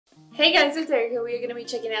Hey guys, it's Erika. We are going to be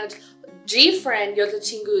checking out Gfriend,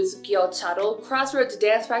 여자친구's Crossroads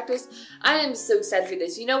dance practice. I am so excited for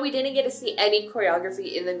this. You know, we didn't get to see any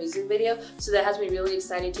choreography in the music video, so that has me really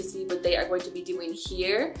excited to see what they are going to be doing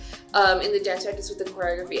here in the dance practice with the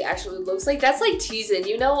choreography. It actually looks like that's like teasing,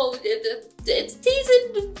 you know? It's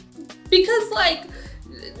teasing because like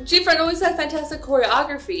Gfriend always has fantastic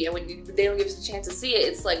choreography, and when they don't give us a chance to see it,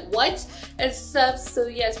 it's like, what? And stuff. So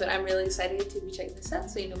yes, but I'm really excited to be checking this out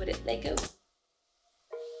so you know what it like goes.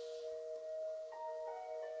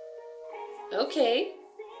 Okay.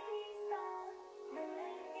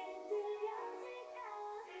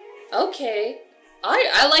 Okay.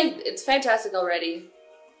 I like, it's fantastic already.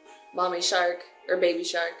 Mommy shark, or baby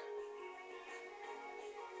shark.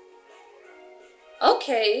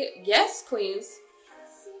 Okay, yes, queens.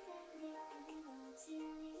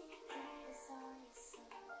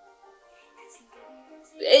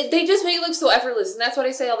 They just make it look so effortless, and that's what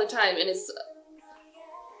I say all the time, and it's...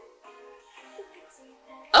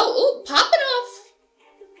 Oh, popping off!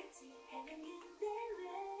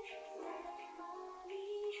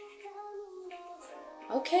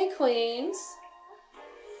 Okay, queens.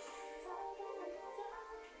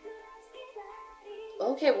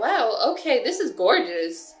 Okay, wow, okay, this is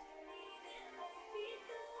gorgeous.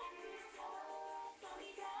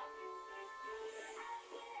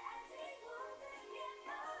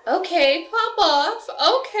 Okay, pop off.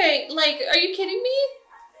 Okay, like, are you kidding me?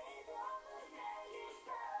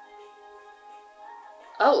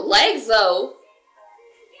 Oh, legs though.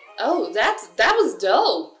 Oh, that was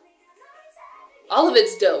dope. All of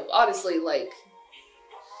it's dope, honestly, like.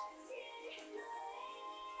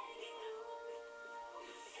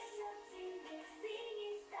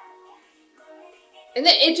 And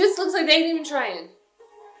then it just looks like they ain't even trying.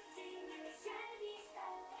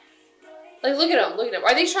 Like, look at them, look at them.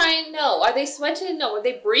 Are they trying? No. Are they sweating? No. Are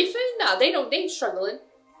they briefing? No, they don't, they ain't struggling.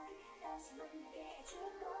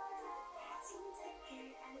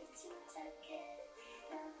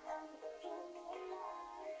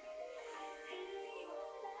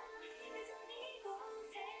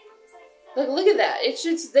 Like, look at that. It's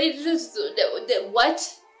just, they just,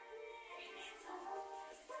 what?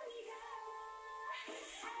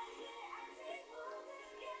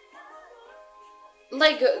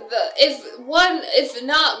 Like, if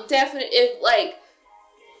not definite, if like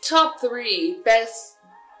top 3 best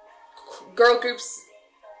girl groups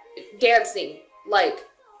dancing, like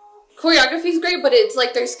choreography is great, but it's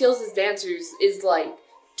like their skills as dancers is like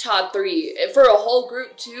top 3 for a whole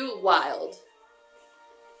group too. Wild.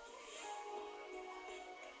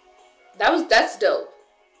 That's dope.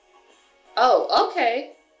 Oh,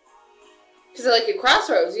 okay. Cause they're like at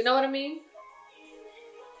Crossroads, you know what I mean?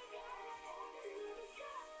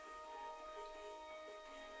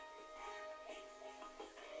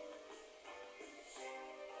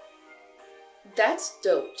 That's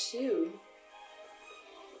dope too.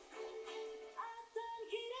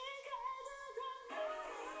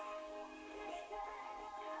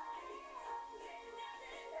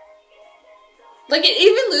 Like, it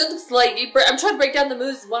even looks like, I'm trying to break down the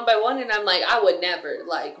moves one by one, and I'm like, I would never,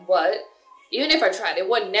 like, what? Even if I tried, it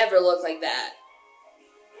would never look like that.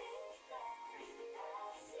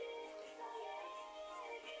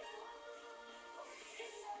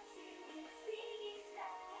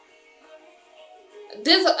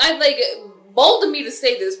 This, I like, bold of me to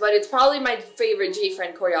say this, but it's probably my favorite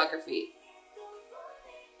Gfriend choreography.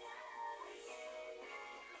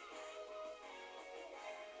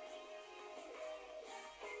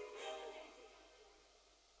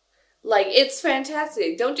 Like, it's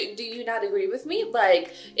fantastic. Do you not agree with me?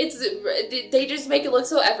 Like, they just make it look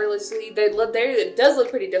so effortlessly. It does look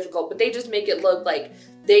pretty difficult, but they just make it look like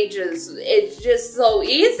it's just so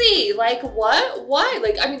easy. Like, what? Why?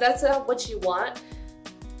 Like, I mean, that's not what you want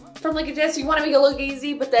from like a dance. You want to make it look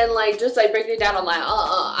easy, but then like just like breaking it down, I'm like,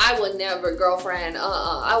 I would never, girlfriend,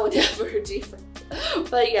 I would never, Gfriend.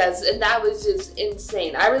 But yes, and that was just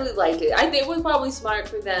insane. I really liked it. I think it was probably smart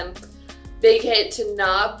for them, big hit, to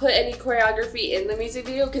not put any choreography in the music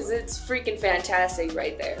video, because it's freaking fantastic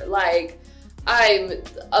right there. Like, I'm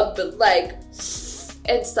like,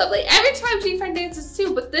 and stuff. Like, every time Gfriend dances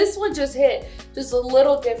too, but this one just hit just a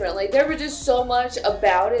little different. Like, there was just so much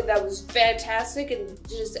about it that was fantastic, and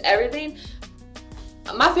just everything.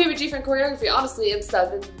 My favorite Gfriend choreography, honestly, and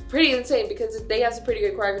stuff, is pretty insane because they have some pretty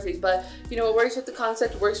good choreographies, but you know, it works with the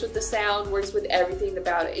concept, works with the sound, works with everything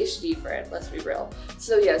about it. It's Gfriend, let's be real.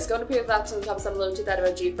 So yes, go to put your thoughts in the comments down below to that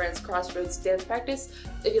about Gfriend's Crossroads dance practice.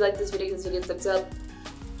 If you like this video, give us a thumbs up.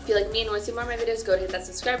 If you like me and want to see more of my videos, go ahead and hit that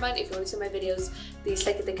subscribe button. If you want to see my videos the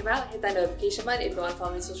second they come out, hit that notification button. If you want to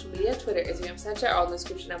follow me on social media, Twitter, Instagram, Snapchat, all in the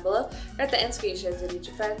description down below. Or at the end, screen shares with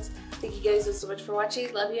your friends. Thank you guys so much for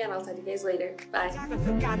watching. Love you, and I'll talk to you guys later. Bye.